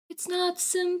It's not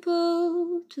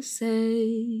simple to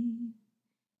say.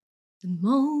 And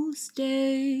most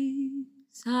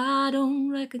days I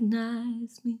don't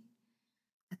recognize me.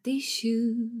 That these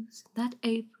shoes, that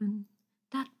apron,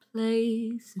 that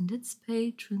place and its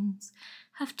patrons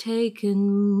have taken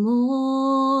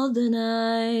more than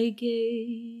I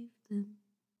gave them.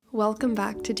 Welcome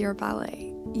back to Dear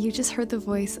Ballet. You just heard the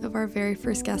voice of our very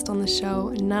first guest on the show,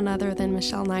 none other than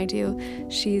Michelle Naidu.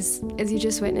 She's, as you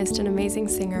just witnessed, an amazing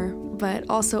singer, but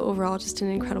also overall just an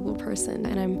incredible person.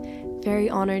 And I'm very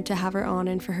honored to have her on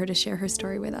and for her to share her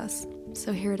story with us.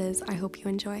 So here it is. I hope you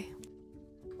enjoy.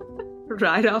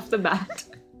 Right off the bat.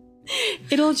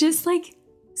 It'll just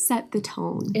set the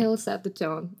tone. It'll set the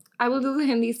tone. I will do the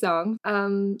Hindi song.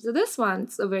 So this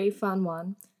one's a very fun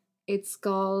one. It's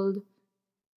called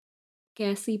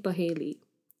Kaisi Paheli,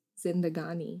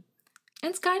 Zindagani. And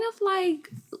it's kind of like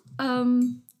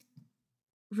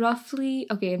roughly,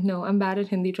 okay, no, I'm bad at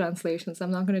Hindi translations, so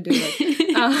I'm not going to do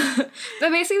it.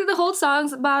 But basically the whole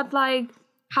song's about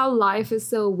how life is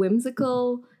so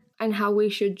whimsical and how we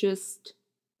should just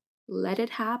let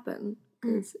it happen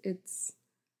because it's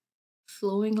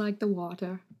flowing like the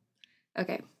water.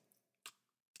 Okay.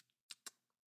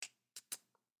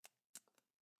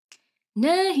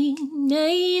 नहीं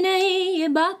नहीं नहीं ये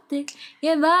बातें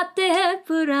हैं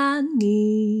पुरानी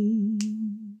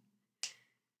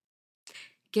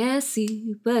कैसी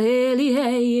पहेली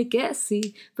है ये कैसी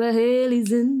पहेली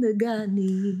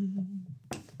जिंदगानी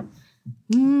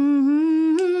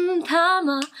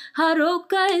थामा हाँ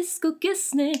रोका इसको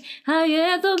किसने हाँ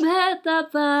ये तो बहता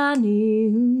पानी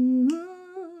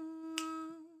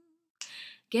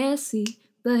कैसी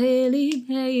पहेली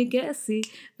है ये कैसी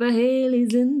पहेली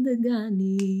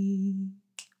जिंदगानी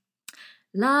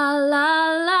ला ला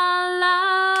ला ला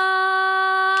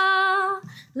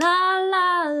ला ला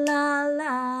ला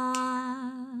ला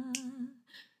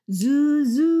जू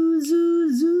जू जू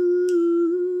जू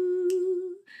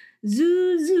जू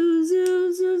जू जू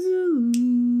जू जू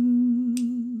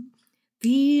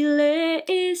पीले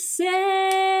इसे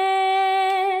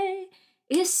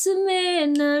इसमें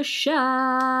नशा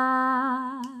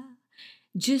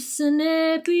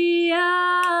जिसने पिया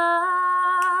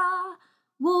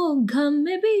वो गम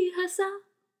में भी हंसा.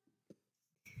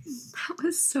 That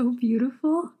was so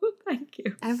beautiful. Thank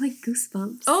you. I have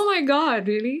goosebumps. Oh my god,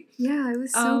 really? Yeah, it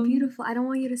was so beautiful. I don't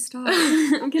want you to stop.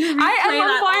 I'm going to replay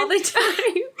that all the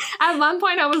time. At one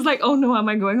point I was like, oh no, am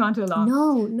I going on too long?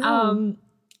 No.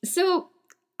 So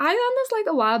I learned this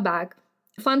a while back.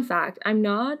 Fun fact, I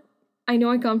know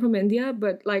I come from India,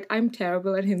 but I'm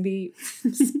terrible at Hindi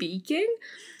speaking.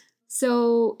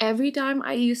 So every time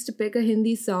I used to pick a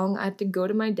Hindi song, I had to go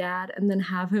to my dad and then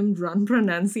have him run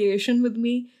pronunciation with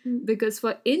me. Because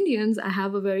for Indians, I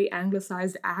have a very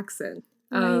anglicized accent.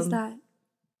 Why is that?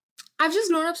 I've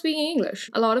just grown up speaking English.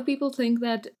 A lot of people think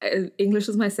that English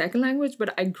is my second language,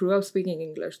 but I grew up speaking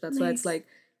English. That's why it's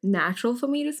natural for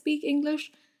me to speak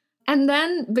English. And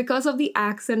then because of the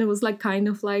accent, it was kind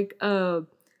of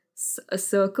a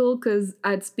circle because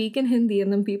I'd speak in Hindi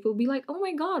and then people would be like, oh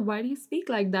my god, why do you speak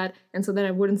like that? And so then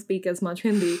I wouldn't speak as much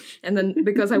Hindi. And then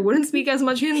because I wouldn't speak as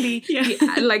much Hindi,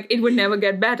 it would never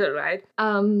get better, right?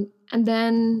 And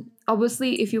then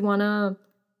obviously if you want to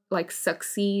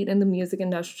succeed in the music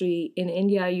industry in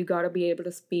India, you got to be able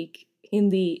to speak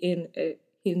Hindi in a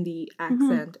Hindi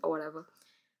accent or whatever.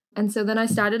 And so then I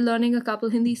started learning a couple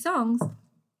Hindi songs.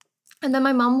 And then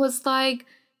my mom was like,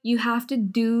 you have to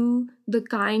do the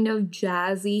kind of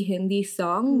jazzy Hindi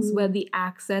songs where the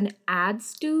accent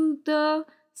adds to the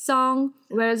song.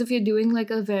 Whereas if you're doing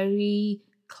a very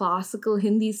classical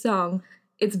Hindi song,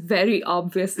 it's very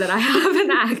obvious that I have an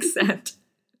accent.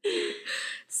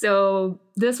 So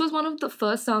this was one of the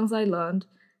first songs I learned.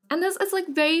 And it's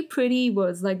very pretty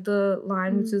words, the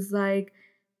line which is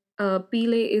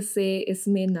Pile isse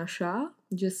isme nasha,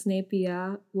 jisne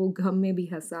piya wo gham mein bhi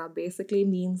hasa. Basically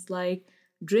means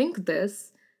drink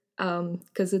this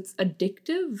because it's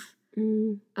addictive.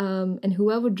 And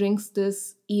whoever drinks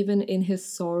this, even in his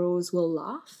sorrows, will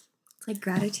laugh. It's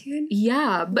gratitude?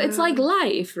 Yeah, but it's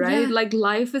life, right? Yeah.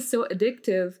 Life is so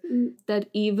addictive that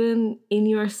even in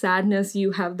your sadness,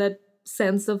 you have that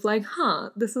sense of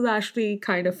this is actually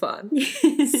kind of fun.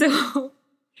 So,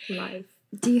 life.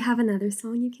 Do you have another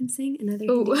song you can sing? Another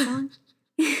Hindi song?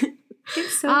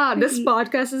 It's so pretty. This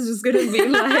podcast is just going to be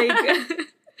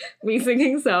me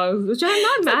singing songs, which I'm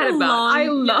not mad about. I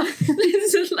love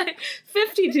it's just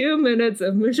 52 minutes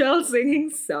of Michelle singing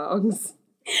songs.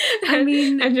 And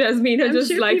Jasmina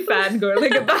just sure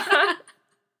fangirling about.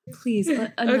 Please,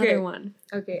 another one.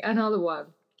 Okay, another one.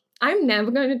 I'm never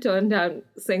going to turn down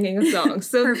singing a song.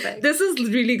 So Perfect. this is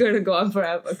really going to go on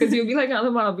forever. Because you'll be like,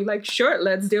 another one, I'll be like, sure,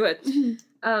 let's do it.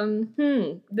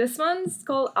 This one's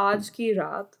called Aaj Ki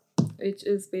Raat, which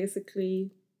is basically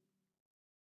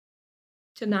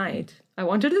tonight. I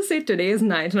wanted to say today's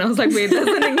night, and I was like, wait, there's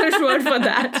an English word for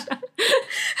that.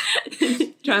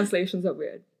 Translations are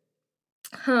weird.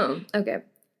 Okay.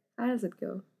 How does it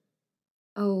go?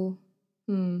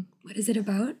 What is it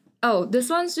about? Oh, this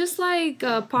one's just like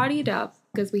partied up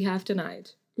because we have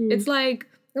tonight. It's like,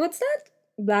 what's that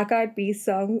Black Eyed Peas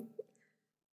song?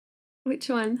 Which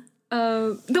one?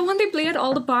 The one they play at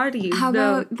all the parties. How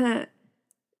about the...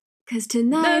 Because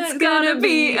tonight's gonna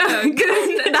be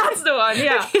good. That's the one,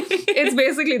 yeah. It's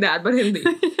basically that, but Hindi.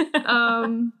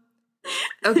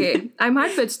 Okay, I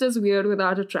might pitch this weird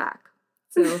without a track.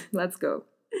 So, let's go.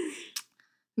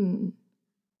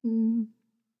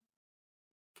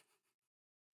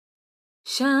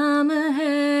 शाम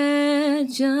है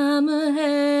जाम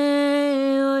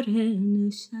है और है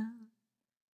नशा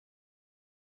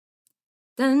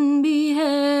तन भी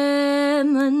है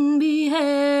मन भी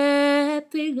है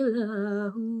पिघला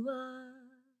हुआ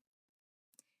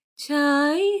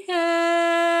छाई है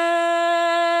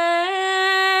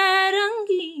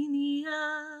रंगीनिया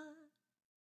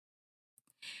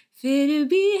फिर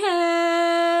भी है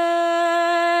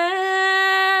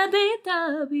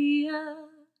बेताबिया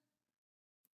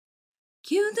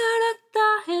क्यों धड़कता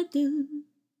है दिल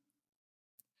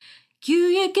क्यों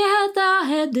ये कहता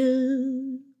है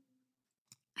दिल.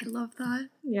 I love that.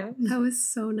 Yeah. That was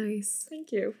so nice.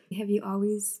 Thank you. Have you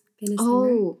always been a singer?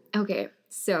 Oh, okay.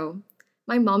 So,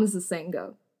 my mom is a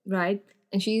singer, right?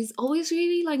 And she's always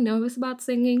really like nervous about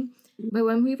singing. But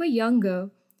when we were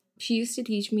younger, she used to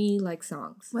teach me like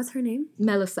songs. What's her name?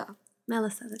 Melissa.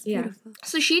 Melissa, that's Yeah. beautiful.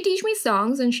 So she'd teach me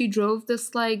songs and she drove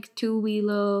this like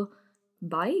 2-wheeler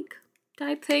bike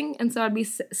type thing. And so I'd be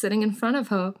sitting in front of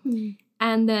her.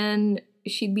 And then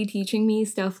she'd be teaching me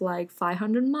stuff like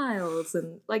 500 miles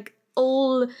and like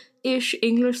old-ish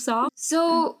English songs.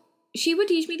 So she would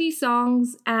teach me these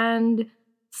songs, and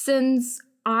since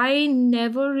I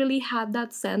never really had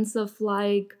that sense of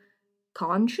like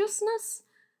consciousness,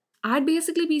 I'd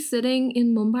basically be sitting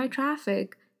in Mumbai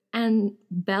traffic and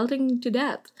belting to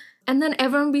death. And then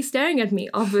everyone would be staring at me,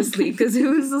 obviously, because it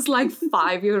was this like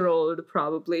 5-year-old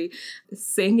probably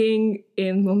singing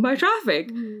in Mumbai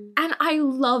traffic. And I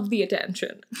love the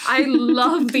attention. I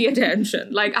love the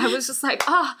attention. Like, I was just like,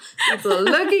 people are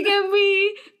looking at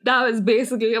me. That was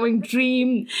basically my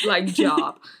dream, like,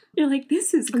 job. You're like,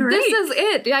 this is great. This is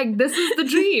it. Like, this is the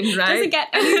dream, right? Doesn't get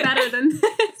any better than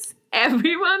this.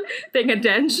 Everyone paying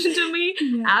attention to me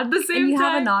at the same time. And you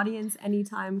have an audience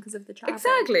anytime because of the traffic.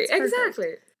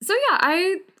 Exactly. So yeah,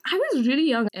 I was really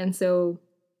young, and so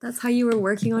that's how you were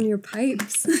working on your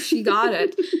pipes. She got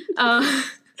it.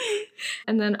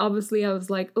 And then obviously I was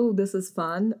like, oh, this is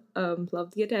fun.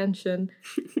 Love the attention.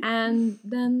 And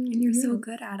then you're so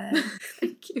good at it.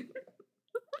 Thank you.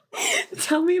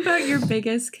 Tell me about your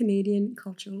biggest Canadian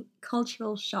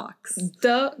cultural shocks.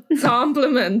 The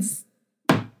compliments.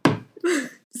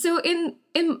 So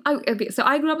so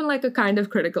I grew up in like a kind of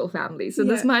critical family. So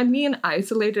this might be an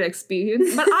isolated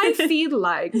experience, but I feel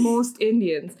like most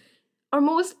Indians or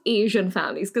most Asian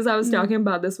families, because I was talking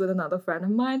about this with another friend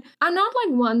of mine, are not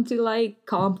like one to like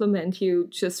compliment you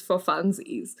just for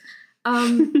funsies.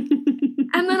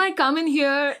 And then I come in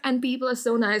here and people are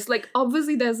so nice. Like,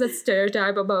 obviously there's that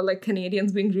stereotype about like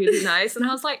Canadians being really nice. And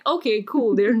I was like, okay,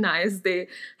 cool, they're nice. They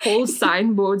hold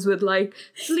signboards with like,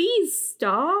 please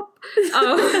stop.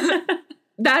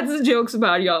 That's the jokes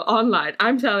about y'all online.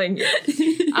 I'm telling you.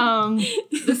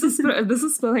 This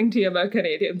is spilling tea about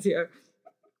Canadians here.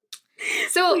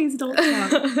 So please don't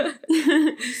stop.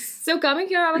 So coming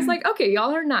here, I was like, okay,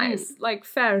 y'all are nice. Like,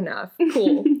 fair enough.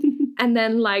 Cool. And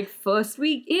then, like, first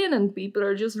week in, and people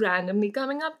are just randomly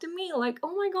coming up to me, like,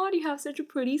 oh my god, you have such a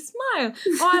pretty smile.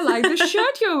 Oh, I like the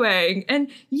shirt you're wearing.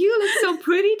 And you look so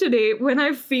pretty today, when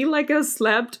I feel like I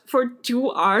slept for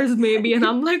 2 hours maybe. And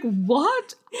I'm like,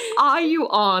 what are you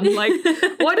on? Like,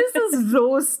 what is this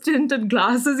rose-tinted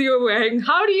glasses you're wearing?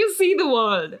 How do you see the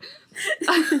world?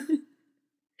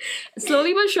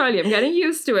 Slowly but surely, I'm getting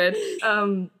used to it.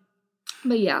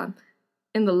 But yeah.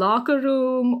 In the locker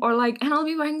room, or like, and I'll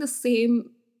be wearing the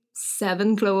same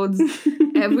 7 clothes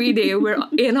every day. We're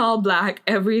in all black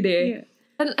every day.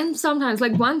 Yeah. And sometimes,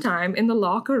 like one time in the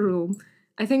locker room,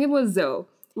 I think it was Zoe,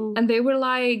 and they were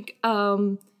like,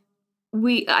 I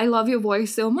love your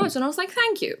voice so much. And I was like,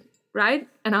 thank you. right?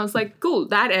 And I was like, cool,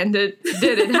 that ended,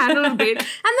 did it, handled it great. And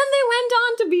then they went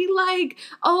on to be like,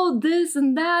 oh, this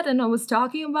and that. And I was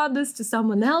talking about this to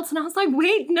someone else. And I was like,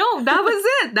 wait, no, that was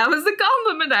it. That was the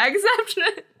compliment. I accepted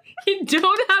it. You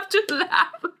don't have to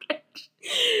laugh at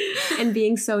it. And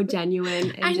being so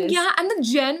genuine. And the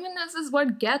genuineness is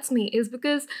what gets me, is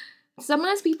because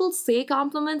sometimes people say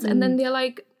compliments and then they're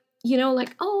like, you know,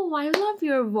 like, oh, I love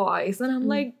your voice. And I'm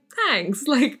like, thanks.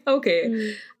 Like,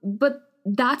 okay. But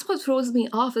that's what throws me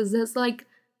off, is there's like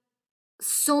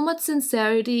so much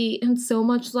sincerity and so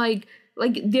much like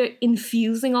they're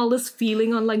infusing all this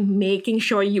feeling on like making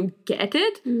sure you get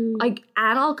it. Like,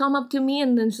 Ana'll come up to me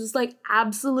and then she's like,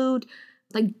 absolute,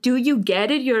 like, do you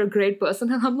get it? You're a great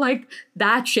person. And I'm like,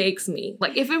 that shakes me.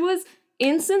 Like, if it was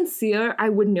insincere, I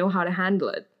would know how to handle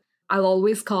it. I'll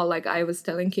always call, like I was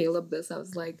telling Caleb this, I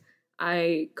was like,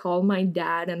 I call my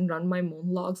dad and run my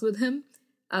monologues with him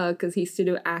because he used to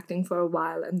do acting for a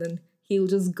while, and then he'll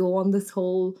just go on this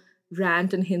whole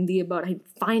rant in Hindi about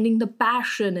finding the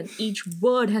passion and each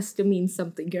word has to mean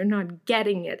something. You're not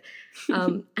getting it.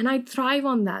 And I thrive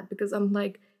on that because I'm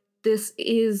like, this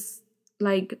is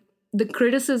like, the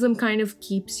criticism kind of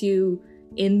keeps you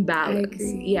in balance. I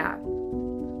agree. Yeah.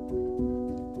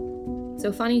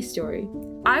 So, funny story.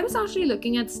 I was actually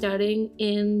looking at studying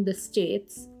in the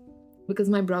States because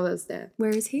my brother's there. Where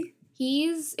is he?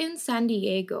 He's in San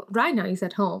Diego. Right now, he's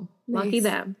at home. Nice. Lucky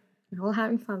them. We're all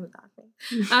having fun with that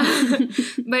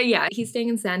thing. But yeah, he's staying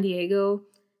in San Diego.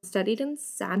 Studied in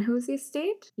San Jose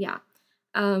State. Yeah.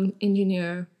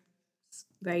 Engineer.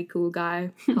 Very cool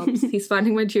guy. Helps. He's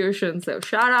funding my tuition, so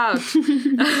shout out.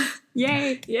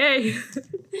 Yay. Yay.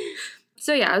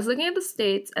 So yeah, I was looking at the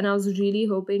States and I was really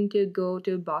hoping to go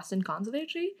to Boston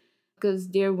Conservatory because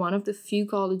they're one of the few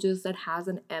colleges that has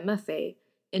an MFA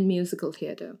in musical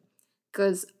theater.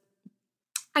 Because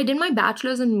I did my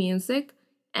bachelor's in music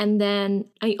and then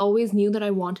I always knew that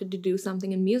I wanted to do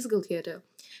something in musical theater.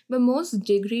 But most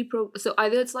degree so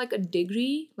either it's like a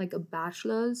degree, like a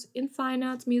bachelor's in fine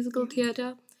arts musical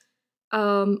theater,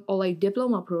 or like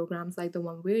diploma programs like the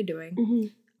one we're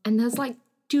doing. And there's like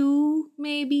 2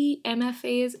 maybe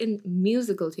MFAs in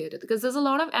musical theater because there's a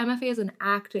lot of MFAs in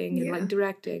acting and like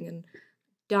directing and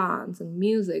dance and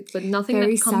music, but nothing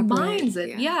Very that combines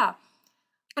separate, it. Yeah.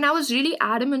 And I was really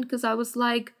adamant because I was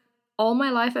like, all my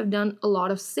life I've done a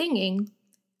lot of singing.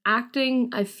 Acting,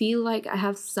 I feel like I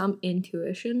have some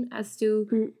intuition as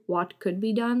to what could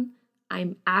be done.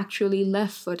 I'm actually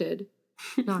left-footed.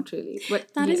 Not really.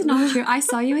 But That is not true. I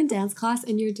saw you in dance class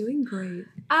and you're doing great.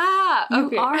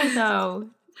 Okay. You are, though.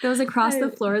 Those across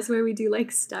the floors where we do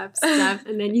like step,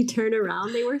 and then you turn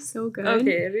around, they were so good.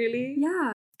 Okay, really?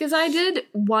 Yeah. Because I did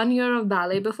 1 year of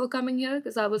ballet before coming here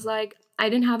because I was like, I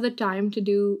didn't have the time to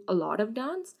do a lot of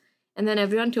dance. And then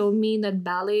everyone told me that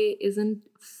ballet isn't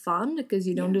fun because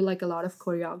you don't do like a lot of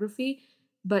choreography.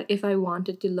 But if I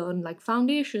wanted to learn like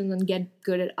foundations and get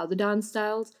good at other dance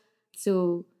styles,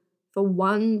 so for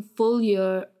 1 full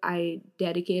year, I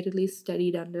dedicatedly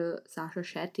studied under Sasha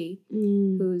Shetty,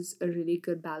 who's a really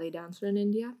good ballet dancer in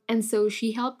India. And so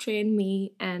she helped train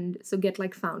me and so get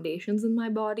like foundations in my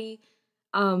body.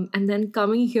 And then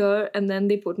coming here and then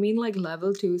they put me in like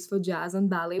level 2s for jazz and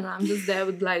ballet. And I'm just there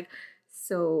with like,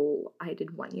 so I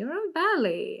did 1 year of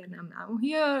ballet and I'm now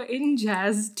here in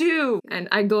jazz too. And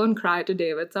I go and cry to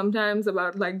David sometimes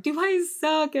about like, do I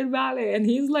suck at ballet? And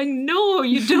he's like, no,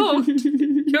 you don't.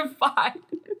 You're fine.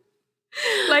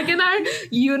 Like in our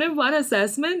unit 1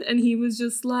 assessment, and he was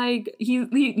just like, he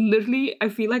literally, I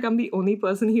feel like I'm the only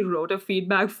person he wrote a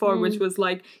feedback for, which was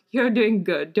like, you're doing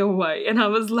good, don't worry. And I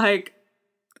was like,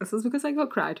 this is because I go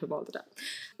cry to him all the time.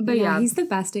 But yeah, he's the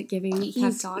best at giving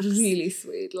pep talks. He's really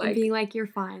sweet. Like, and being like, you're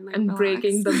fine. Like, and relax.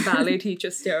 breaking the ballet teacher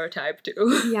stereotype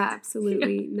too. Yeah,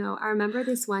 absolutely. No, I remember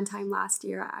this one time last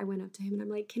year, I went up to him and I'm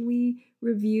like, can we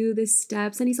review the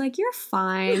steps? And he's like, you're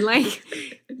fine. Like,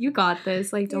 you got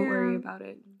this. Like, don't worry about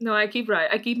it. No, I keep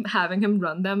having him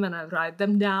run them and I write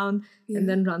them down and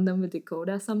then run them with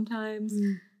Dakota sometimes.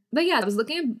 But yeah, I was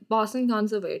looking at Boston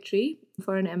Conservatory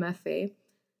for an MFA.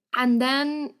 And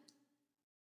then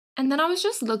I was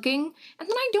just looking, and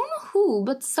then I don't know who,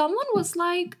 but someone was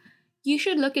like, you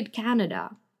should look at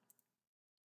Canada.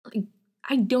 Like,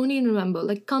 I don't even remember,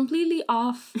 like completely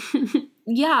off.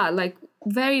 Yeah, like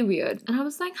very weird. And I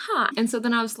was like, huh. And so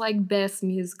then I was like, best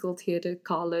musical theater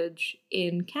college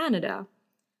in Canada.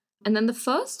 And then the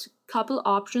first couple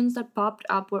options that popped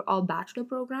up were all bachelor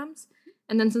programs.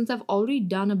 And then since I've already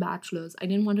done a bachelor's, I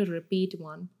didn't want to repeat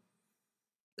one.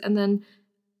 And then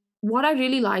what I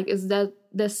really like is that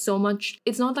there's so much,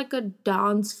 it's not like a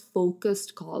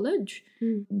dance-focused college,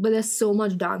 but there's so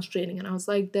much dance training. And I was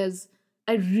like,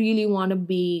 I really want to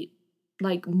be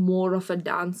like more of a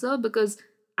dancer because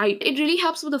it really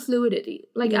helps with the fluidity.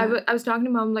 Like Yeah. I was talking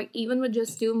to mom, like even with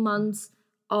just 2 months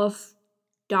of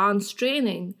dance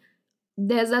training,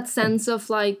 there's that sense of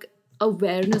like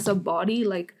awareness of body,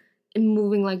 like in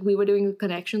moving. Like we were doing a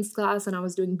connections class and I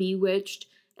was doing Bewitched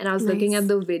and I was looking Nice. at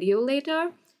the video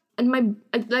later and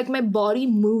my body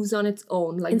moves on its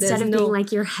own. Like Instead there's of no, being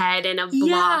like your head in a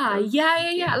block.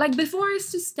 yeah. Like before I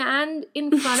used to stand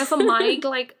in front of a mic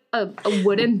like a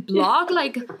wooden block,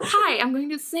 like, hi, I'm going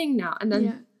to sing now, and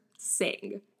then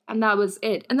sing. And that was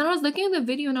it. And then I was looking at the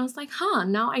video and I was like,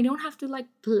 now I don't have to like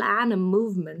plan a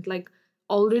movement. Like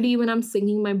already when I'm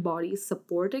singing, my body is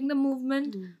supporting the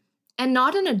movement. And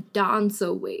not in a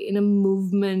dancer way, in a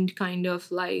movement kind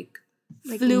of like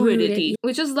fluidity,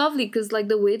 which is lovely because like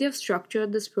the way they've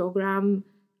structured this program,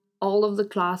 all of the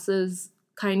classes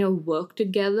kind of work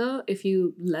together if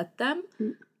you let them.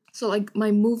 So like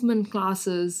my movement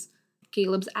classes,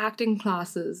 Caleb's acting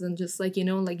classes, and just like,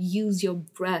 like use your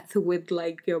breath with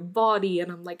like your body.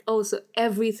 And I'm like, oh, so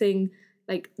everything,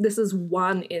 like this is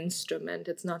one instrument.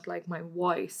 It's not like my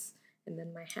voice and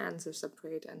then my hands are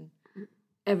separate and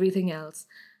everything else.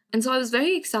 And so I was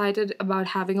very excited about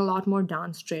having a lot more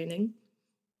dance training.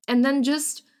 And then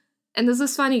and this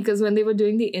is funny because when they were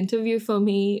doing the interview for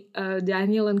me,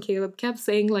 Daniel and Caleb kept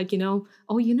saying like,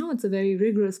 it's a very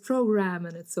rigorous program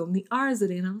and it's so many hours a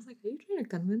day. And I was like, are you trying to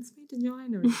convince me to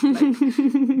join or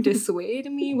like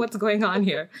dissuade me? What's going on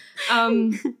here?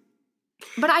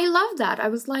 But I love that. I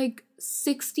was like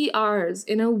 60 hours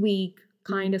in a week,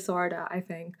 kind of, sort of, I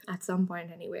think, at some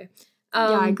point anyway.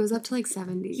 It goes up to like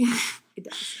 70. It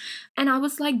does. And I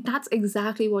was like, that's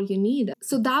exactly what you need.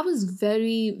 So that was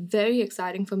very, very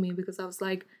exciting for me because I was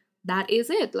like, that is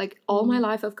it. Like all my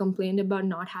life I've complained about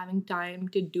not having time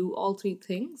to do all three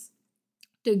things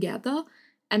together.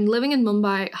 And living in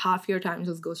Mumbai, half your time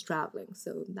just goes traveling.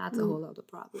 So that's a whole other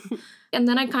problem. And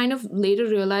then I kind of later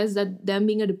realized that them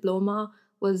being a diploma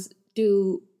was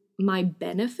to my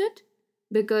benefit.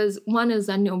 Because one is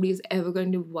that nobody's ever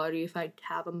going to worry if I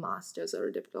have a master's or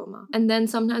a diploma. And then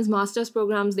sometimes master's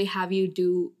programs, they have you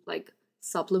do like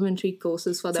supplementary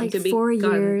courses for them like to be 4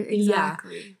 years,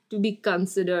 exactly. to be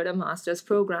considered a master's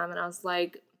program. And I was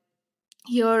like,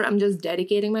 here I'm just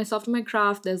dedicating myself to my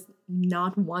craft. There's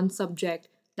not one subject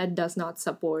that does not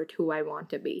support who I want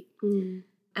to be. And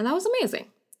that was amazing.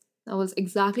 That was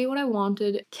exactly what I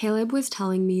wanted. Caleb was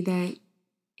telling me that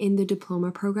in the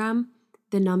diploma program,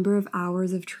 the number of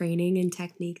hours of training and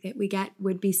technique that we get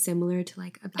would be similar to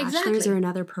like a bachelor's or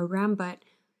another program, but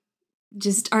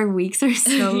just our weeks are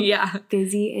so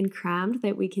busy and crammed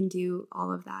that we can do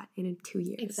all of that in 2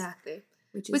 years. Exactly.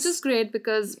 Which is great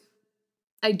because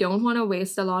I don't want to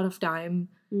waste a lot of time.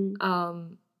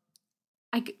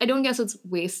 I don't guess it's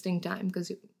wasting time because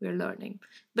we're learning.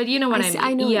 But you know what I mean.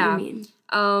 I know what you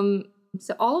mean.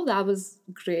 So all of that was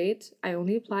great. I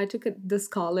only applied to this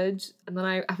college and then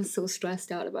I was so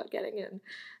stressed out about getting in.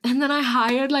 And then I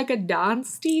hired like a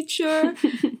dance teacher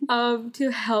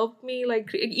to help me,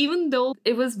 like, even though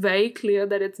it was very clear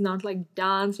that it's not like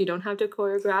dance, you don't have to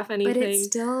choreograph anything. But it's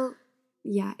still,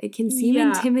 it can seem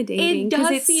intimidating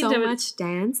because it's so much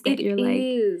dance that you're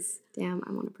like, damn,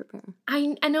 I want to prepare.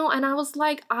 I know, and I was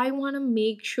like, I want to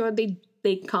make sure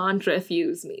they can't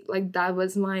refuse me. Like, that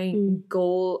was my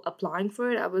goal applying for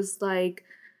it. I was like,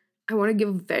 I want to give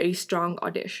a very strong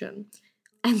audition.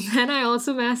 And then I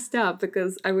also messed up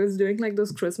because I was doing like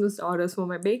those Christmas orders for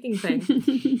my baking thing.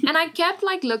 And I kept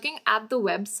like looking at the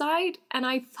website and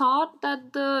I thought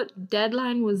that the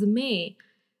deadline was May.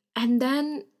 And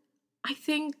then I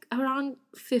think around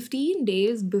 15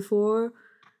 days before,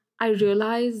 I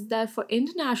realized that for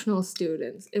international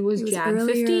students, it was Jan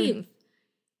 15th.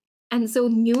 And so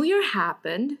New Year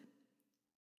happened,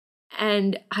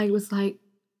 and I was like,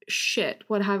 shit,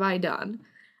 what have I done?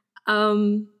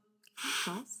 Cuss?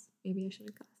 Maybe I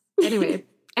shouldn't cuss.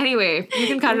 Anyway, you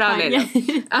can cut it out later.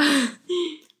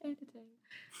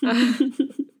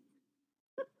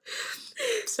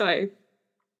 Sorry.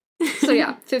 So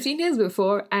yeah, 15 days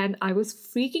before, and I was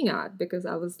freaking out because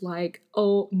I was like,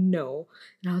 oh no.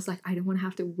 And I was like, I don't want to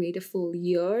have to wait a full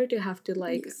year to have to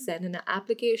like send in an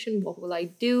application. What will I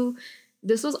do?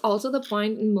 This was also the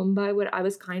point in Mumbai where I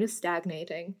was kind of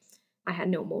stagnating. I had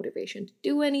no motivation to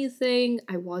do anything.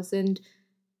 I wasn't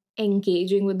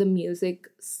engaging with the music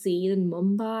scene in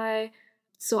Mumbai.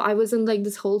 So I was in like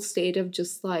this whole state of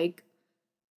just like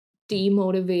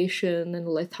demotivation and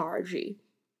lethargy.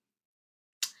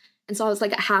 And so I was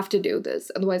like, I have to do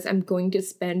this. Otherwise, I'm going to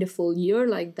spend a full year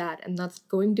like that. And that's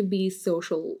going to be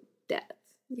social death.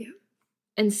 Yeah.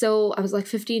 And so I was like,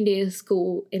 15 days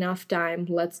school, enough time,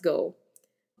 let's go.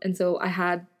 And so I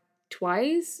had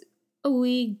twice a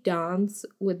week dance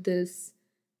with this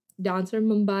dancer in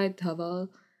Mumbai, Dhaval,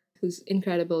 who's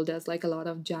incredible, does like a lot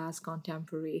of jazz,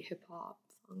 contemporary, hip hop,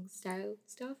 funk style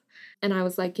stuff. And I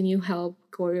was like, can you help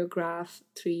choreograph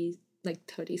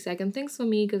 30-second things for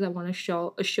me? Because I want to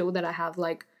show a show that I have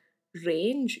like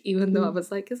range, even though I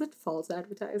was like, is it false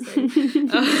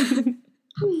advertising?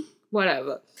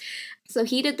 Whatever. So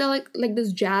he did the like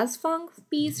this jazz funk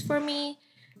piece for me,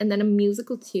 and then a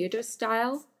musical theater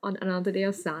style on Another Day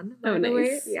of Sun. By the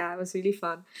way. Yeah, it was really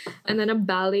fun. And then a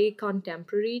ballet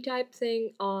contemporary type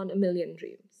thing on A Million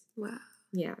Dreams. Wow.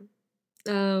 Yeah.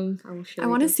 I will show I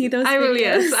want to see those videos. I will,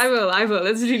 yes. I will.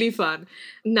 It's really fun.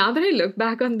 Now that I look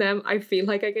back on them, I feel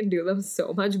like I can do them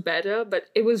so much better, but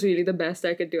it was really the best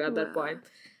I could do at that point.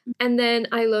 And then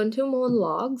I learned to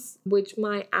monologues, which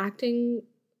my acting,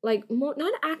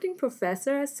 not acting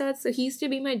professor as such, so he used to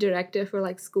be my director for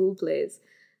like school plays.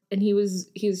 And he was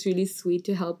really sweet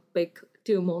to help pick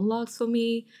 2 monologues for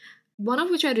me. One of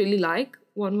which I really like.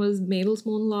 One was Mabel's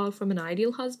monologue from An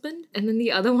Ideal Husband, and then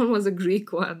the other one was a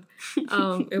Greek one.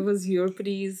 It was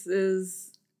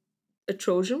Euripides' A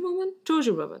Trojan Woman?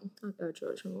 Trojan Woman, not A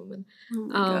Trojan Woman. Oh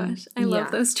my gosh, I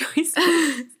love those choices.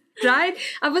 Right?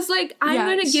 I was like, I'm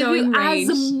going to give you range.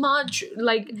 As much,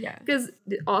 because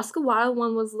the Oscar Wilde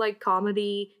one was like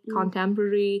comedy,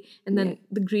 contemporary, and then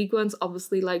the Greek one's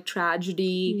obviously like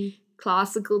tragedy,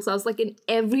 classical. So I was like, in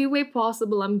every way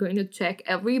possible, I'm going to check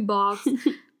every box.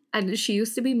 And She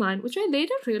Used to Be Mine, which I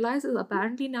later realized is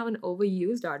apparently now an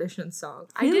overused audition song.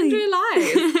 Really? I didn't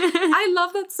realize. I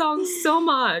love that song so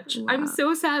much. Wow. I'm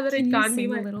so sad that it can't be a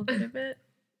little bit of it,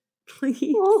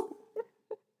 please.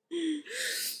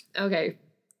 Okay.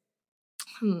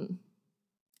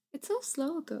 It's so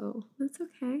slow though. That's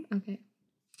okay. Okay.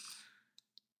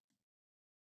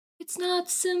 It's not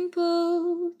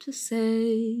simple to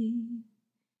say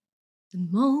that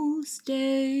most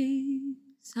days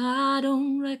I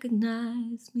don't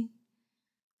recognize me.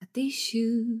 That these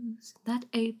shoes, that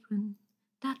apron,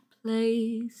 that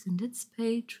place and its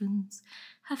patrons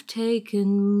have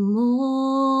taken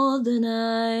more than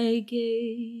I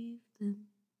gave them.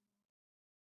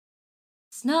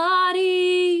 It's not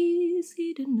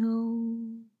easy to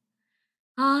know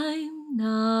I'm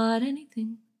not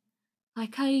anything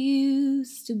like I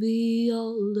used to be,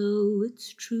 although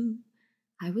it's true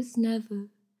I was never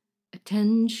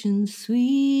attention's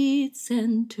sweet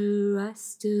center. I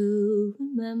still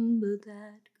remember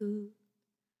that girl.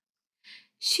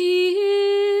 She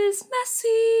is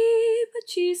messy, but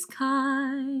she's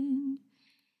kind.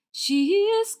 She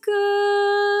is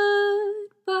good,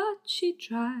 but she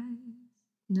tries.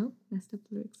 Nope, messed up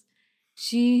lyrics.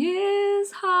 She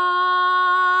is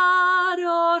hard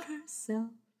on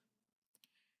herself.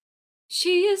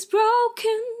 She is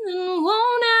broken and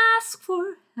won't ask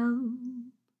for help.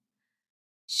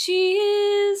 She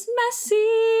is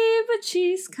messy, but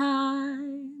she's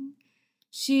kind.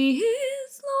 She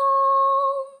is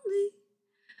lonely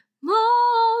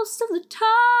most of the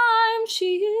time.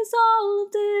 She is all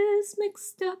of this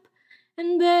mixed up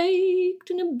and baked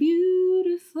in a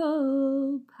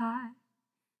beautiful pie.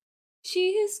 She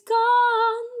is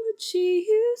gone, but she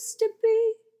used to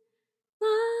be mine.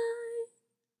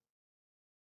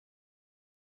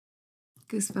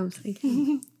 Goosebumps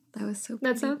again. That was so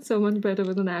pretty. That sounds so much better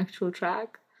with an actual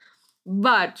track.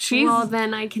 But she's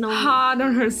then I can only hard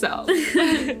on herself.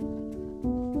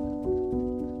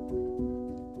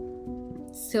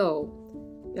 So,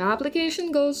 your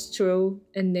application goes through,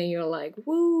 and then you're like,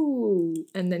 woo.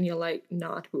 And then you're like,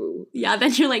 not woo. Yeah,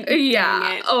 then you're like,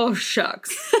 yeah. It. Oh,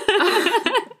 shucks.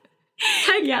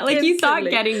 Yeah, like you thought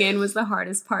getting in was the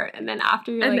hardest part. And then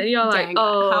after you're like,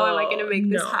 oh, how am I going to make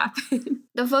this happen?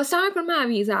 The first time I put my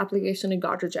visa application, it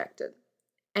got rejected.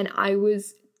 And I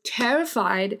was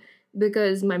terrified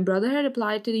because my brother had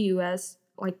applied to the US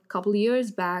like a couple of years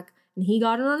back, and he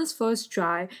got it on his first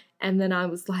try. And then I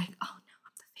was like, oh no,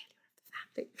 I'm the failure of the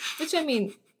family. Which, I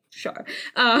mean, sure.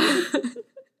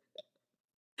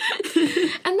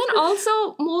 And then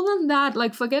also, more than that,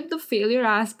 like, forget the failure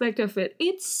aspect of it.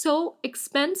 It's so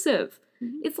expensive.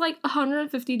 Mm-hmm. It's like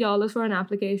 $150 for an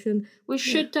application with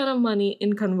shit ton of money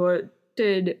in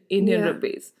converted Indian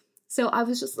rupees. So I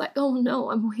was just like, oh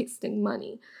no, I'm wasting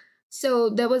money. So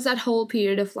there was that whole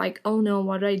period of like, oh no,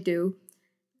 what do I do?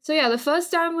 So yeah, the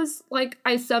first time was like,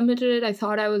 I submitted it. I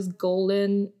thought I was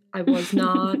golden. I was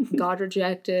not. Got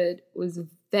rejected. Was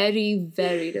very,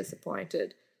 very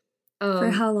disappointed.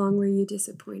 For how long were you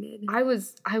disappointed? I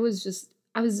was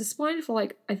disappointed for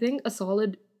like, I think a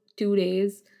solid 2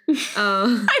 days. I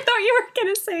thought you were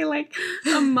gonna say like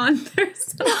a month or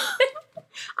something.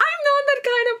 I'm not that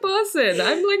kind of person.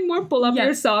 I'm like more pull up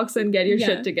your socks and get your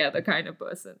shit together kind of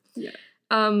person. Yeah.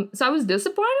 So I was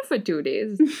disappointed for 2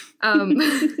 days. And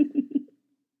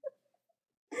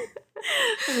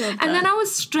then I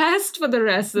was stressed for the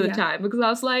rest of the time because I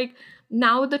was like,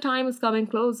 now the time is coming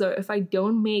closer. If I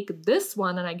don't make this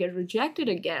one and I get rejected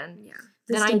again,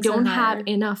 then I don't have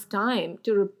enough time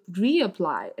to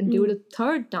reapply and do it a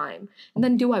third time. And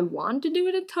then do I want to do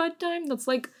it a third time? That's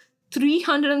like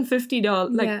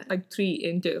 $350, like 3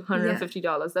 into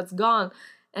 $150. That's gone.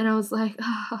 And I was like,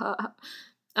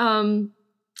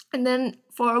 and then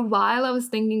for a while I was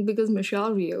thinking, because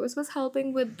Michelle Rios was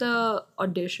helping with the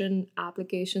audition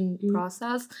application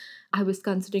process, I was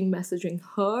considering messaging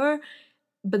her.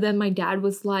 But then my dad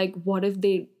was like, what if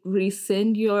they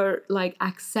rescind your like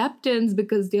acceptance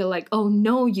because they're like, oh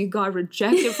no, you got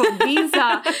rejected for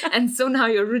visa. And so now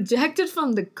you're rejected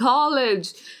from the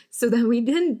college. So then we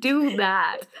didn't do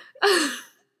that. And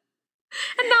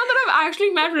now that I've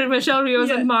actually met Michelle Rios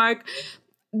and Mark,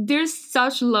 they're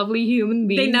such lovely human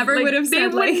beings. They never would have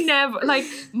said, would never. Like,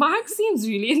 Mark seems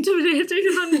really intimidating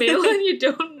on mail and you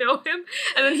don't know him.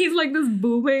 And then he's like this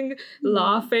booming,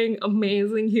 laughing,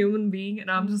 amazing human being. And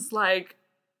I'm just like,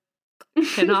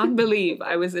 cannot believe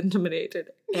I was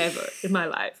intimidated ever in my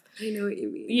life. I know what you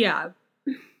mean. Yeah.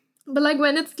 But like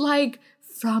when it's like,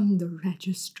 from the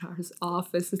registrar's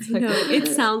office. It's like, it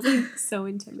sounds like so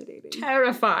intimidating.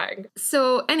 Terrifying.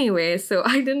 So anyway, so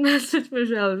I didn't message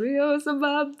Michelle Rios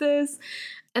about this.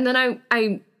 And then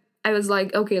I was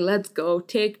like, okay, let's go.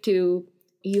 Take 2.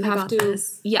 You have to.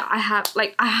 This. Yeah, I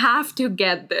have to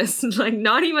get this. Like,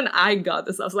 not even I got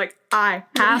this. I was like, I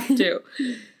have to.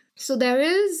 So there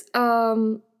is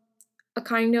a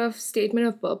kind of statement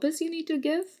of purpose you need to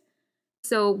give.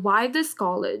 So why this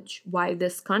college? Why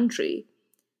this country?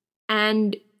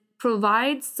 And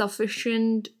provide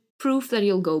sufficient proof that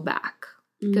you'll go back,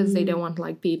 because they don't want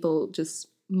like people just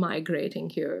migrating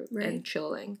here and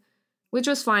chilling, which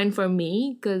was fine for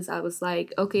me because I was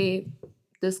like, okay,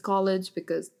 this college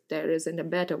because there isn't a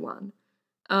better one.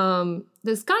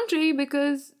 This country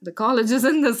because the college is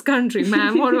in this country,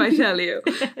 ma'am. What do I tell you?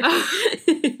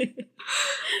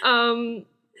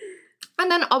 And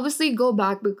then obviously go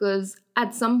back because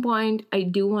at some point I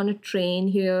do want to train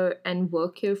here and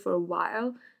work here for a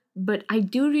while. But I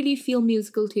do really feel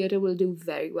musical theater will do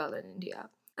very well in India.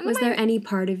 And was there any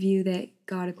part of you that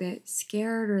got a bit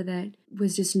scared or that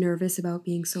was just nervous about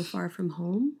being so far from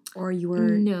home? Or you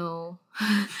were... No.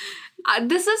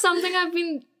 This is something I've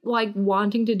been like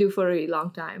wanting to do for a really long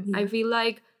time. I feel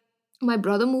like my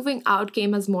brother moving out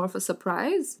came as more of a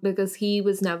surprise because he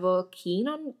was never keen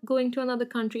on going to another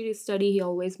country to study. He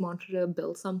always wanted to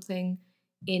build something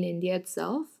in India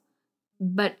itself.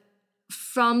 But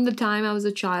from the time I was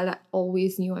a child, I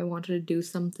always knew I wanted to do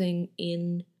something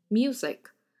in music.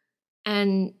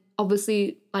 And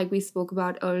obviously, like we spoke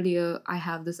about earlier, I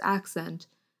have this accent.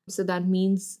 So that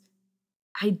means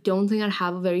I don't think I'd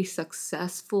have a very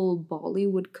successful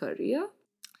Bollywood career.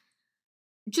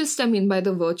 Just, I mean, by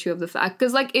the virtue of the fact.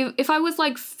 Because, like, if I was,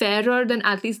 like, fairer, then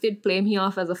at least they'd play me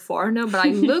off as a foreigner. But I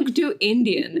look too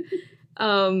Indian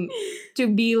to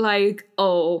be like,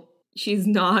 oh, she's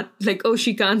not, like, oh,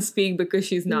 she can't speak because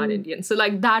she's not Indian. So,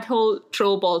 like, that whole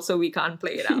trope also, we can't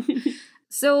play it out.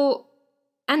 So,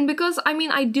 and because, I mean,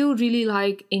 I do really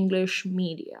like English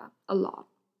media a lot.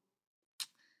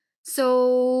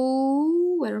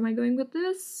 So, where am I going with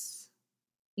this?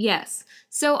 Yes.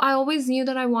 So I always knew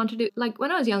that I wanted to, like,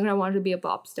 when I was younger, I wanted to be a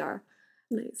pop star.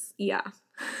 Nice. Yeah.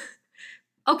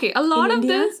 Okay, a lot of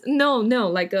this, no,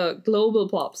 like a global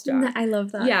pop star. I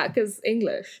love that. Yeah, because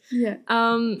English. Yeah. A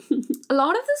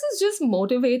lot of this is just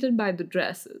motivated by the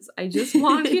dresses. I just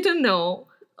want you to know,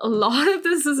 a lot of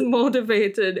this is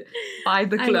motivated by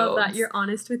the clothes. I love that. You're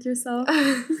honest with yourself.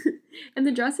 And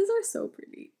the dresses are so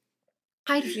pretty.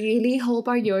 I really hope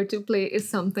our year 2 play is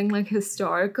something like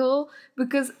historical,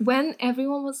 because when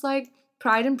everyone was like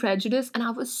Pride and Prejudice, and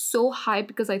I was so hyped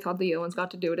because I thought the year 1s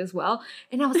got to do it as well,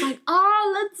 and I was like,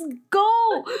 oh, let's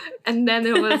go. And then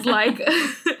it was like,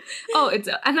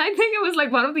 and I think it was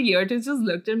like one of the year 2s just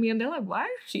looked at me and they're like, why is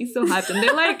she so hyped? And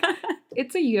they're like,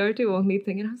 it's a year 2 only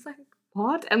thing. And I was like,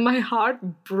 what? And my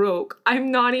heart broke.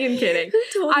 I'm not even kidding. Who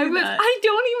told you that? I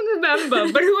don't even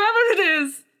remember, but whoever it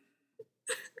is,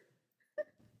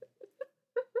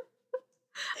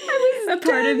 a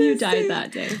part of you died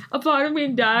that day. A part of me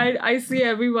died. I see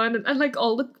everyone and like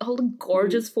all the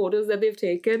gorgeous photos that they've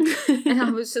taken, and I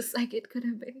was just like, it could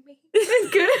have been me.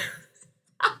 It could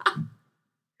have.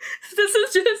 This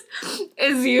is just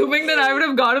assuming that I would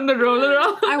have gotten the roller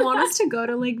off. I want us to go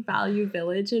to like Value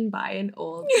Village and buy an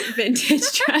old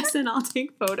vintage dress, and I'll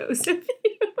take photos of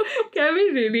you. Can we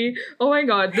really? Oh my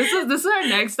god, this is our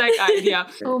next like idea.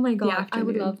 Oh my god, I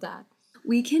would afternoon. love that.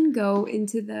 We can go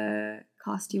into the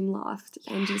costume loft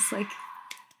and just like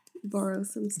borrow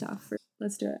some stuff.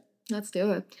 Let's do it. Let's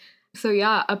do it. So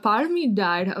yeah, a part of me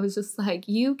died. I was just like,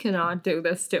 you cannot do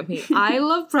this to me. I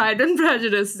love Pride and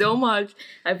Prejudice so much.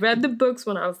 I've read the books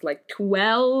when I was like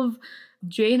 12.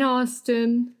 Jane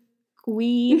Austen,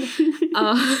 Queen.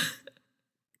 Are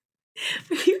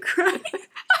you crying?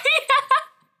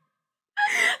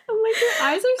 I'm like, your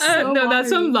eyes are so no,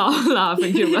 that's watery. from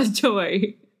laughing too much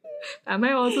joy. Am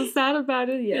I also sad about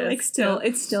it? Yes. Like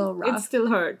it's still rough. It still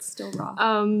hurts. Still raw.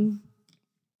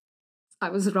 I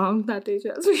was wrong that day,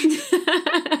 Jasmine.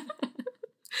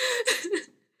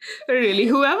 Really,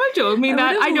 whoever told me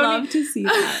that, I don't love to see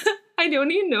that. I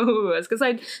don't even know who it was because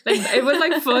it was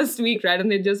like first week, right? And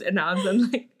they just announced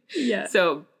and like Yeah.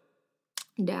 So,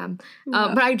 damn.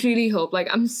 Wow. But I really hope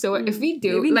if we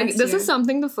do Maybe like next this year. is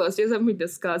something the first years have been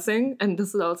discussing, and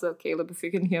this is also Caleb. If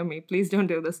you can hear me, please don't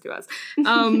do this to us.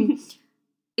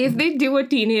 If they do a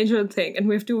teenager thing and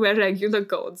we have to wear regular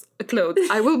clothes,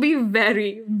 I will be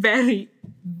very, very,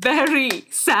 very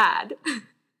sad.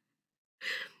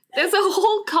 There's a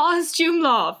whole costume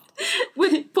loft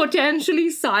with potentially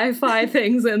sci-fi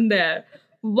things in there.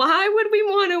 Why would we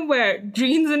want to wear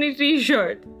jeans and a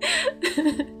t-shirt?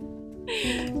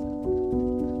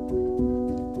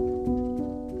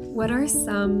 What are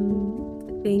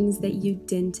some things that you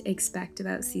didn't expect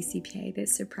about CCPA that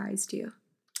surprised you?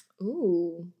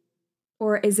 Ooh.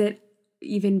 Or is it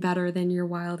even better than your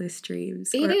wildest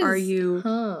dreams? It or is. are you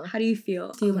Huh. How do you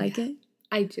feel? Do you like it?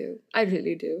 I do. I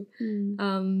really do.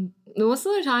 Mm. Most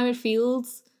of the time it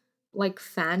feels like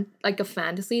a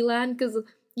fantasy land, because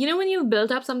you know when you've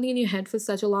built up something in your head for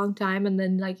such a long time and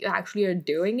then like you actually are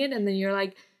doing it, and then you're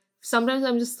like, sometimes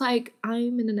I'm just like,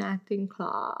 I'm in an acting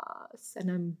class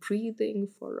and I'm breathing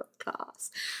for a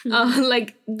class. I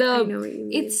know what you mean.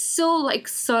 It's so like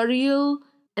surreal,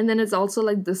 and then it's also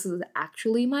like, this is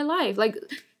actually my life. Like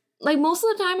most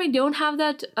of the time I don't have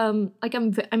that I'm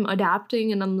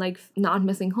adapting and I'm like not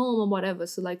missing home or whatever.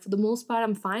 So like for the most part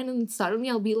I'm fine, and suddenly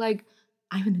I'll be like,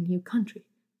 I'm in a new country.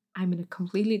 I'm in a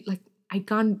completely I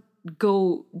can't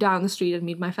go down the street and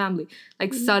meet my family.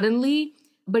 Suddenly,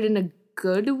 but in a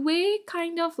good way,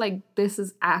 kind of like this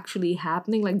is actually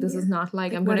happening. Like this is not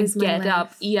like I'm gonna get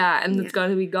up, and it's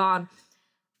gonna be gone.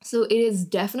 So it has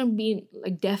definitely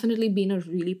been a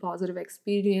really positive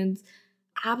experience.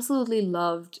 Absolutely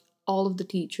loved all of the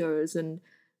teachers, and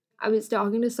I was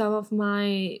talking to some of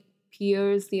my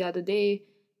peers the other day,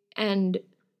 and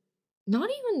not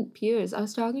even peers.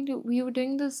 We were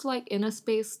doing this like inner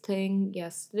space thing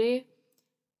yesterday,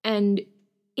 and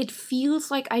it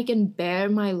feels like I can bear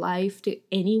my life to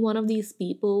any one of these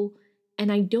people,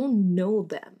 and I don't know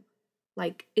them.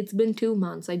 Like, it's been 2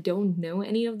 months. I don't know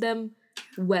any of them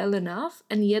well enough,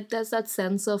 and yet there's that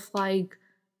sense of like,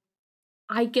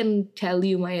 I can tell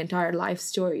you my entire life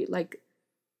story. Like,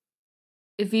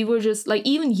 if we were just like,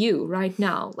 even you right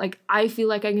now, like, I feel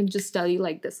like I can just tell you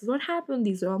like, this is what happened,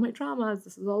 these are all my traumas,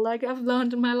 this is all like I've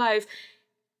learned in my life.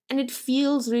 And it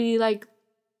feels really like,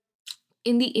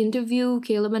 in the interview,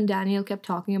 Caleb and Daniel kept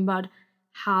talking about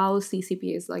how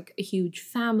CCP is like a huge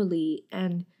family,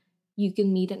 and you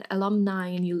can meet an alumni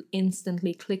and you'll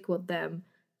instantly click with them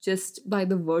just by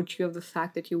the virtue of the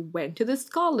fact that you went to this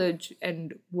college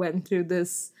and went through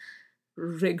this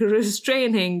rigorous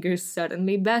training. You're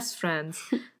suddenly best friends.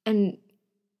 And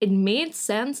it made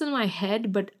sense in my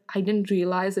head, but I didn't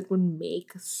realize it would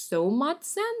make so much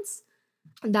sense.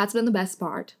 And that's been the best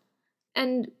part.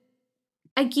 And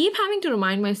I keep having to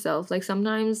remind myself, like,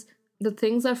 sometimes the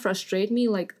things that frustrate me,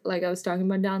 like I was talking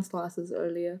about dance classes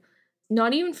earlier,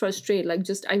 not even frustrate, like,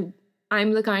 just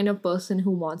I'm the kind of person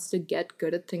who wants to get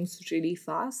good at things really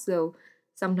fast. So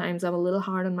sometimes I'm a little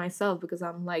hard on myself because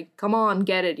I'm like, come on,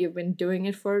 get it. You've been doing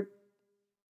it for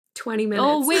 20 minutes.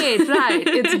 Oh, wait, right.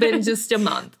 It's been just a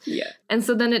month. Yeah. And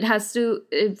so then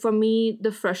for me,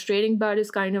 the frustrating part is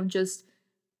kind of just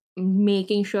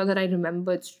making sure that I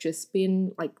remember it's just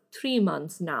been like 3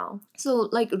 months now. So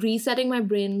like resetting my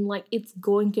brain, like, it's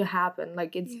going to happen.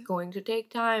 Like, it's going to take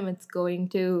time.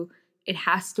 It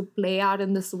has to play out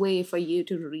in this way for you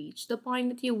to reach the point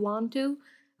that you want to.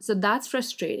 So that's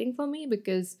frustrating for me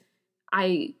because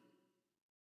I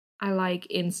like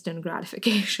instant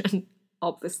gratification,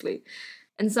 obviously.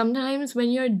 And sometimes when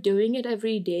you're doing it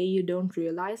every day, you don't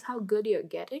realize how good you're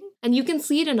getting. And you can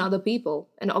see it in other people.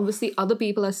 And obviously other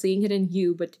people are seeing it in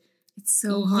you, but it's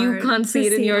so hard. You can't see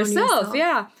it in yourself. yourself.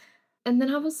 Yeah. And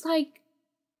then I was like,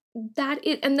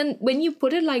 and then when you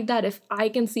put it like that, if I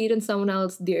can see it in someone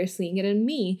else, they're seeing it in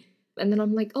me. And then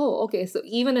I'm like, oh, okay, so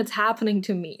even it's happening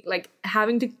to me. Like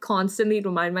having to constantly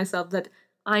remind myself that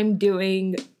I'm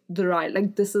doing the right,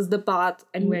 like this is the path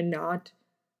and we're not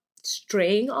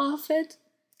straying off it.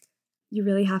 You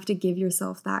really have to give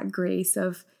yourself that grace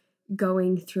of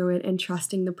going through it and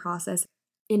trusting the process.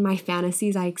 In my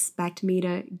fantasies, I expect me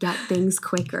to get things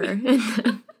quicker. And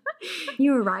then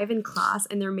you arrive in class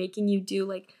and they're making you do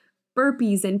like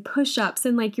burpees and push-ups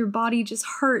and like your body just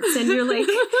hurts and you're like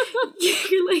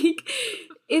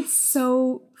it's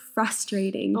so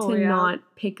frustrating to not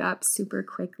pick up super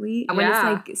quickly. When it's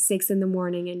like 6 a.m.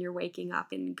 and you're waking up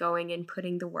and going and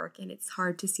putting the work in, it's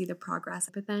hard to see the progress.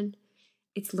 But then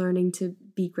it's learning to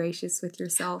be gracious with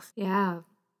yourself. Yeah.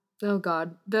 Oh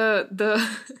God. The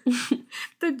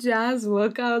the jazz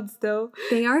workouts though.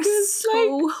 They are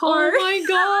so hard. Oh my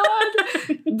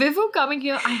God. Before coming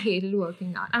here, I hated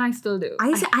working out. And I still do.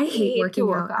 I hate working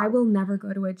out. I will never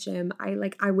go to a gym. I hate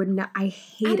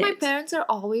it. And my parents are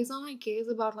always on my case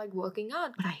about like working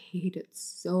out, but I hate it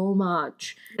so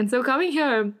much. And so coming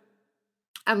here,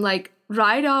 I'm like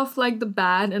right off like the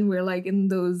bat and we're like in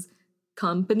those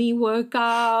company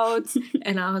workouts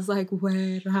and I was like,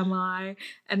 where am I?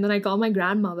 And then I called my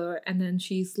grandmother and then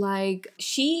she's like,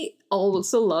 she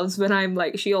also loves when I'm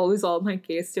like, she always on my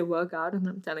case to work out and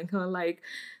I'm telling her like,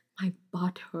 my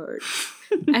butt hurts.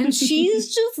 And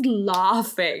she's just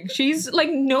laughing. She's like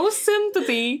no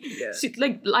sympathy. Yeah. She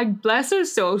like bless her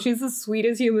soul. She's the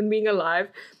sweetest human being alive.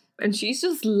 And she's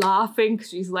just laughing.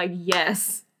 She's like,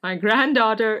 yes. My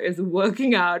granddaughter is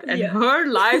working out and her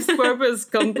life's purpose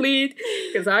complete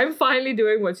because I'm finally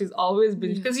doing what she's always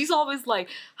been. Because she's always like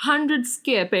 100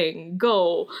 skipping,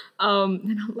 go.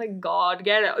 And I'm like, God,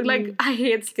 get it. Like, I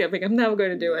hate skipping. I'm never going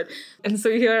to do it. And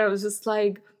so here I was just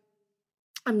like,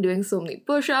 I'm doing so many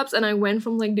push-ups and I went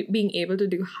from like being able to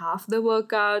do half the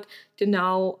workout to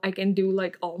now I can do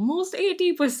like almost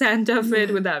 80% of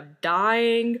it without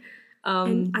dying.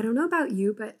 And I don't know about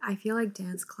you, but I feel like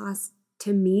dance class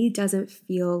to me doesn't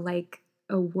feel like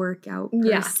a workout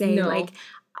per se. No. Like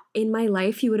in my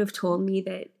life, you would have told me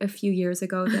that a few years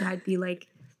ago that I'd be like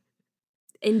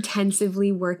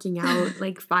intensively working out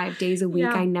like 5 days a week.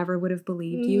 I never would have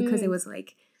believed you because it was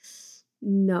like,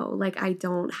 no, like I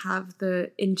don't have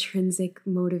the intrinsic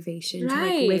motivation to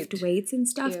like lift weights and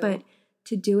stuff. But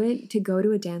to do it, to go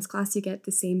to a dance class, you get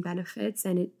the same benefits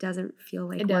and it doesn't feel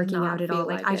like working out at all.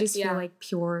 Like I just feel like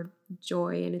pure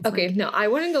joy and it's like, no, I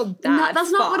wouldn't go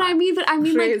that's not what I mean, but I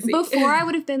mean crazy. Like before I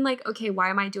would have been like, okay, why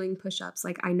am I doing push-ups?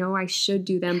 Like I know I should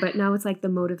do them, but now it's like the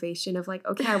motivation of like,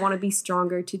 okay, I want to be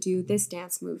stronger to do this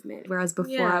dance movement. Whereas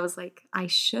before I was like, I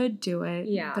should do it,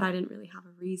 but I didn't really have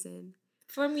a reason.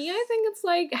 For me, I think it's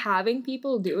like having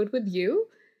people do it with you.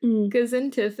 Because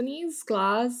in Tiffany's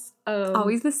class,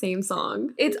 always the same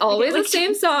song. It's always the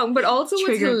same song, but also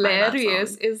what's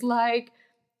hilarious is like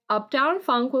Uptown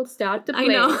Funk will start to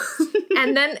play,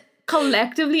 and then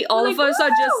collectively all of us are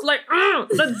just like,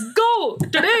 let's go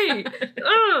today,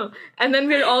 and then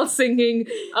we're all singing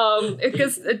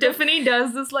because Tiffany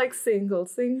does this like single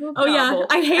double.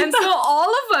 I hate and that. So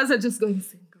all of us are just going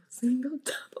single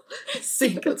double,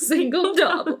 single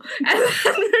double, and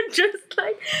then we're just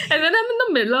like, and then I'm in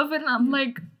the middle of it and I'm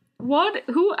like, what,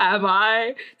 who am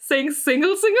I saying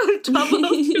single double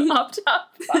to Uptown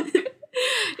Funk?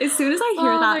 As soon as I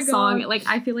hear that song, like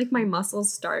I feel like my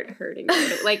muscles start hurting.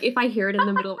 Like if I hear it in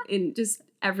the middle in just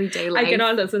everyday life, I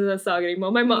cannot listen to that song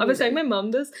anymore. My mom, I was telling my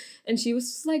mom this, and she was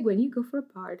just like, when you go for a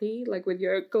party, like with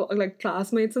your like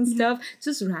classmates and stuff,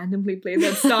 just randomly play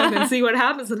that song and see what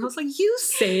happens. And I was like, you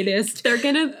sadist! They're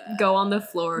gonna go on the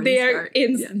floor. And They're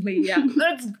instantly,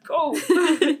 let's go.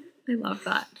 I love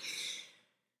that.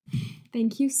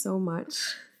 Thank you so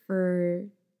much for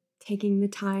taking the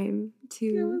time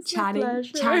to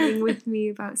chatting with me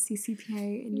about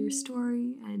CCPA and your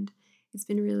story, and it's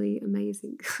been really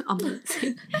amazing.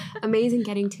 Amazing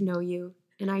getting to know you,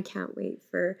 and I can't wait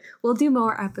we'll do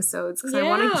more episodes because I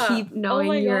want to keep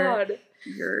knowing your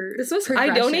this was I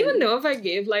don't even know if I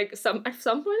gave like at some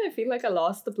point I feel like I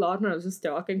lost the plot and I was just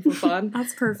talking for fun.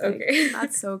 That's perfect. Okay.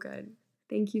 That's so good.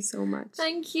 Thank you so much.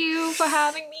 Thank you for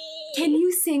having me. Can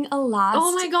you sing a last?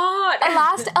 Oh my God!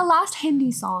 A last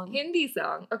Hindi song.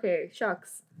 Okay,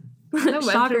 shucks. Shockers.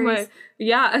 I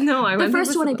went the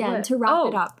first one again to wrap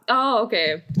it up. Oh,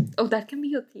 okay. Oh, that can be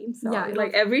your theme song. Yeah,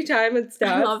 like every time it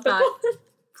starts. I love that.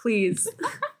 Please.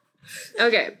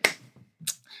 Okay.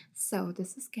 So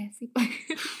this is Cassie.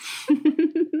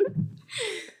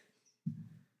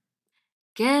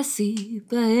 कैसी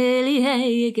पहेली है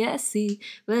ये कैसी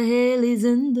पहेली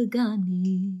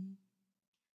जिंदगानी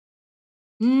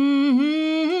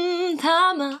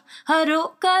थामा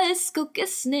रोका इसको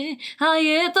किसने हाँ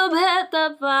ये तो बहता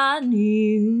पानी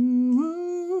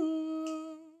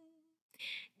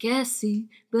कैसी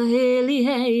पहेली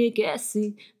है ये कैसी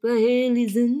पहेली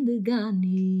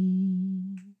जिंदगानी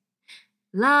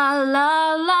ला ला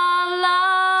ला ला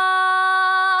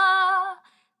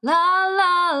ला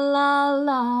ला ला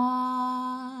ला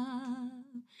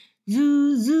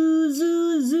zoo zoo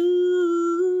zoo zoo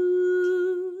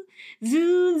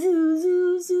zoo zoo zoo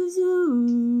zoo zoo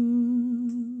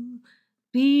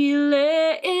पीले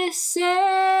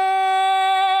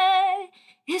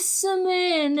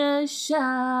इसमें नशा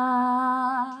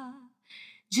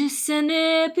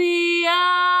जिसने पिया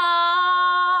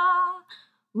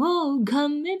वो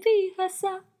गम में भी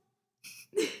हंसा.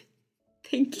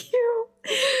 Thank you.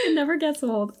 It never gets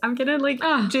old. I'm gonna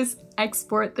just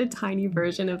export the tiny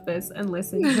version of this and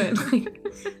listen to it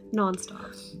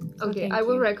nonstop. Okay, I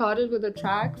will record it with a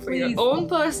track for your own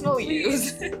personal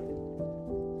use. Let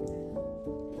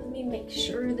me make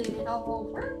sure that it all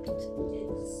worked. It's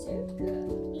so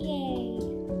good. Yay.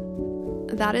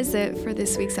 That is it for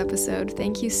this week's episode.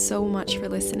 Thank you so much for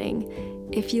listening.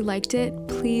 If you liked it,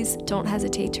 please don't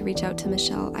hesitate to reach out to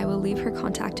Michelle. I will leave her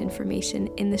contact information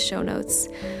in the show notes.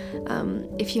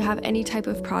 If you have any type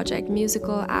of project,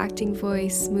 musical, acting,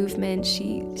 voice, movement,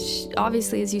 she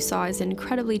obviously, as you saw, is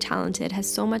incredibly talented,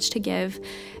 has so much to give,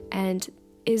 and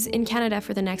is in Canada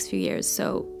for the next few years.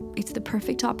 So it's the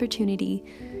perfect opportunity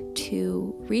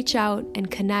to reach out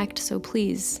and connect. So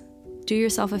please do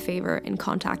yourself a favor and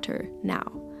contact her now.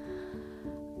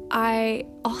 I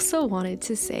also wanted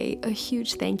to say a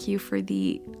huge thank you for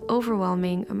the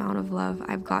overwhelming amount of love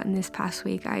I've gotten this past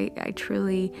week. I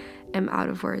truly am out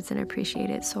of words and appreciate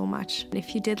it so much. And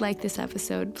if you did like this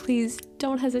episode, please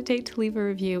don't hesitate to leave a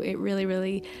review. It really,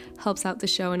 really helps out the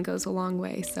show and goes a long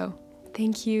way. So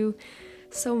thank you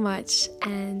so much.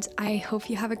 And I hope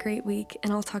you have a great week,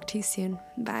 and I'll talk to you soon.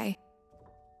 Bye.